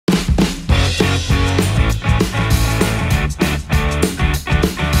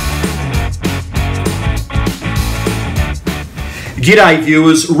G'day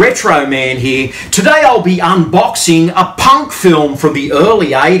viewers, Retro Man here. Today I'll be unboxing a punk film from the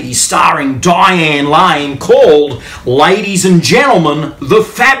early 80s starring Diane Lane called, ladies and gentlemen, The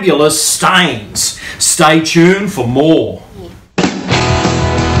Fabulous Stains. Stay tuned for more.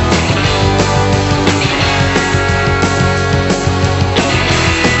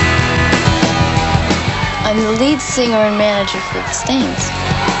 I'm the lead singer and manager for the Stains.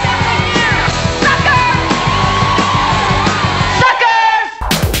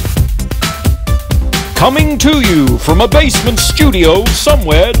 Coming to you from a basement studio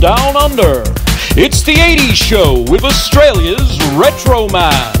somewhere down under, it's the 80s Show with Australia's Retro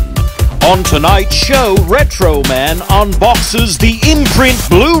Man. On tonight's show, Retro Man unboxes the Imprint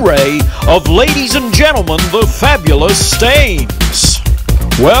Blu-ray of, ladies and gentlemen, The Fabulous Stains.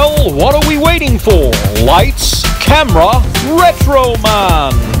 Well, what are we waiting for? Lights, camera, Retro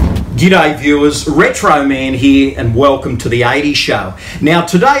Man. G'day viewers, Retro Man here and welcome to the 80s Show. Now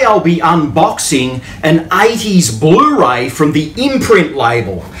today I'll be unboxing an 80s Blu-ray from the Imprint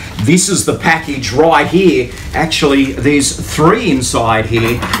label. This is the package right here. Actually, there's 3 inside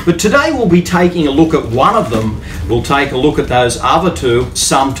here, but today we'll be taking a look at one of them. We'll take a look at those other 2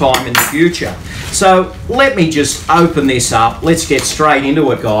 sometime in the future. So let me just open this up. Let's get straight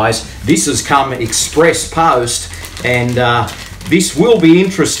into it, guys. This has come express post and this will be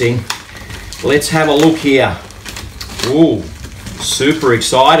interesting. Let's have a look here. Ooh, super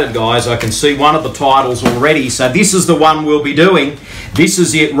excited, guys. I can see one of the titles already. So this is the one we'll be doing. This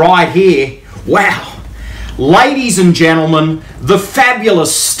is it right here. Wow. Ladies and gentlemen, The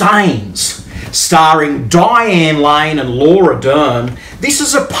Fabulous Stains, starring Diane Lane and Laura Dern. This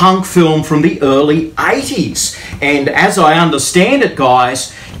is a punk film from the early 80s. And as I understand it,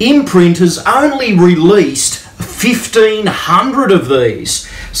 guys, Imprint has only released 1,500 of these.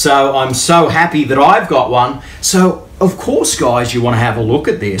 So I'm so happy that I've got one. So of course, guys, you want to have a look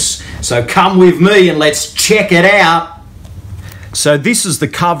at this. So come with me and let's check it out. So this is the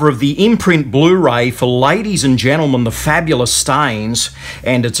cover of the Imprint Blu-ray for, ladies and gentlemen, The Fabulous Stains,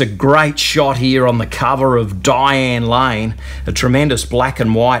 and it's a great shot here on the cover of Diane Lane, a tremendous black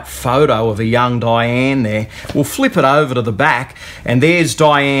and white photo of a young Diane there. We'll flip it over to the back, and there's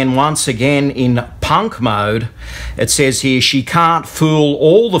Diane once again in punk mode. It says here, she can't fool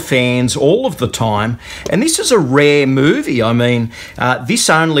all the fans all of the time, and this is a rare movie. I mean, this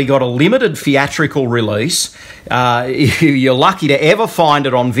only got a limited theatrical release. You're lucky to ever find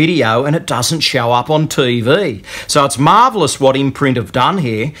it on video, and it doesn't show up on TV. So it's marvellous what Imprint have done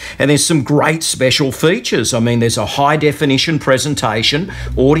here, and there's some great special features. I mean, there's a high-definition presentation,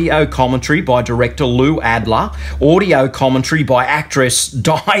 audio commentary by director Lou Adler, audio commentary by actress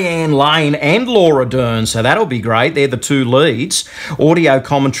Diane Lane and Laura Dern, so that'll be great. They're the 2 leads. Audio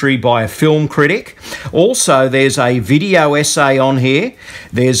commentary by a film critic. Also, there's a video essay on here.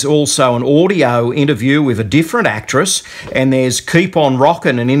 There's also an audio interview with a different actress, and there's Keep On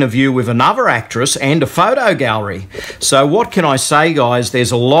Rockin', an interview with another actress, and a photo gallery. So what can I say, guys?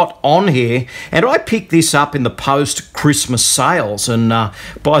 There's a lot on here, and I picked this up in the post-Christmas sales, and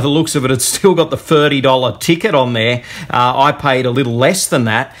by the looks of it, it's still got the $30 ticket on there. I paid a little less than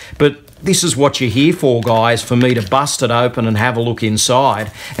that, but this is what you're here for, guys, for me to bust it open and have a look inside.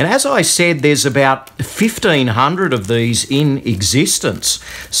 And as I said, there's about 1,500 of these in existence.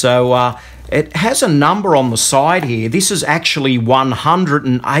 So it has a number on the side here. This is actually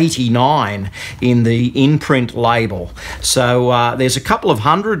 189 in the Imprint label. So there's a couple of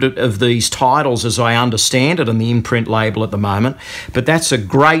hundred of these titles, as I understand it, in the Imprint label at the moment. But that's a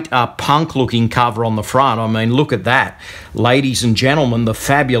great punk-looking cover on the front. I mean, look at that. Ladies and gentlemen, The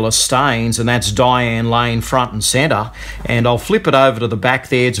Fabulous Stains, and that's Diane Lane front and centre. And I'll flip it over to the back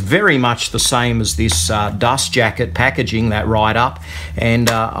there. It's very much the same as this dust jacket packaging, that right up. And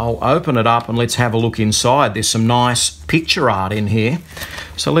I'll open it up and let's have a look inside. There's some nice picture art in here.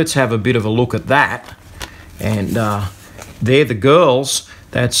 So let's have a bit of a look at that. And they're the girls.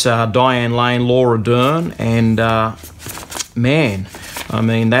 That's Diane Lane, Laura Dern, and man, I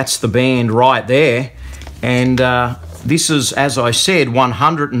mean, that's the band right there. And this is, as I said,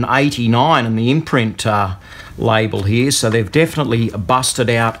 189 in the Imprint label here, so they've definitely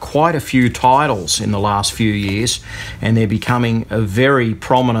busted out quite a few titles in the last few years, and they're becoming a very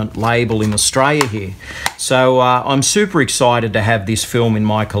prominent label in Australia here. So I'm super excited to have this film in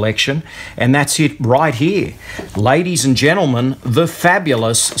my collection, and that's it right here. Ladies and gentlemen, The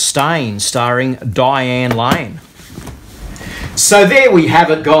Fabulous Stains, starring Diane Lane. So there we have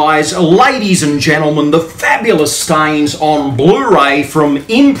it, guys. Ladies and gentlemen, the fabulous Stains on Blu-ray from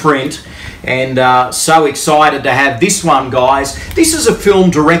Imprint. And so excited to have this one, guys. This is a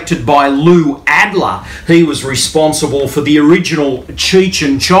film directed by Lou Adler. He was responsible for the original Cheech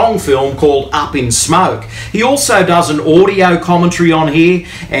and Chong film called Up in Smoke. He also does an audio commentary on here,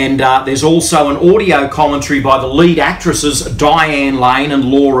 and there's also an audio commentary by the lead actresses Diane Lane and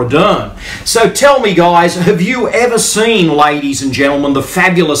Laura Dern. So tell me, guys, have you ever seen, ladies and gentlemen, the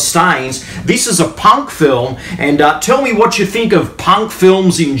fabulous Stains? This is a punk film, and tell me what you think of punk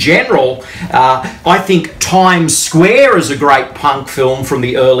films in general. I think Times Square is a great punk film from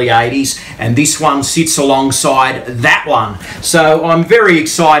the early 80s, and this one sits alongside that one. So I'm very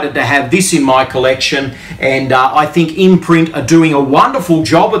excited to have this in my collection, and I think Imprint are doing a wonderful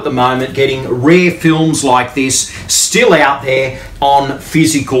job at the moment getting rare films like this still out there on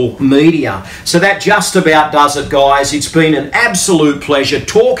physical media. So that just about does it, guys. It's been an absolute pleasure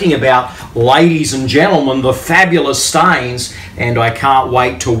talking about, ladies and gentlemen, the fabulous Stains, and I can't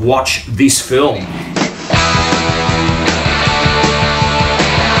wait to watch this film.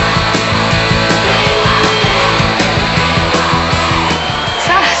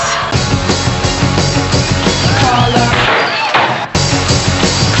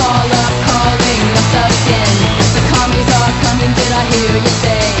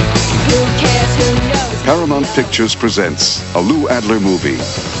 Paramount Pictures presents a Lou Adler movie.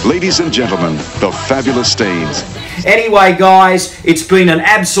 Ladies and gentlemen, The Fabulous Stains. Anyway, guys, it's been an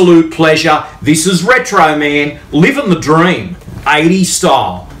absolute pleasure. This is Retro Man, living the dream, 80s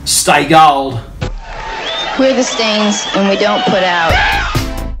style. Stay gold. We're the Stains, and we don't put out.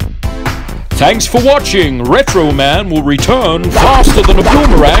 Thanks for watching. Retro Man will return faster than a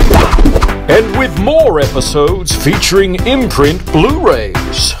boomerang, and with more episodes featuring Imprint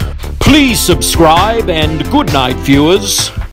Blu-rays. Please subscribe, and good night, viewers.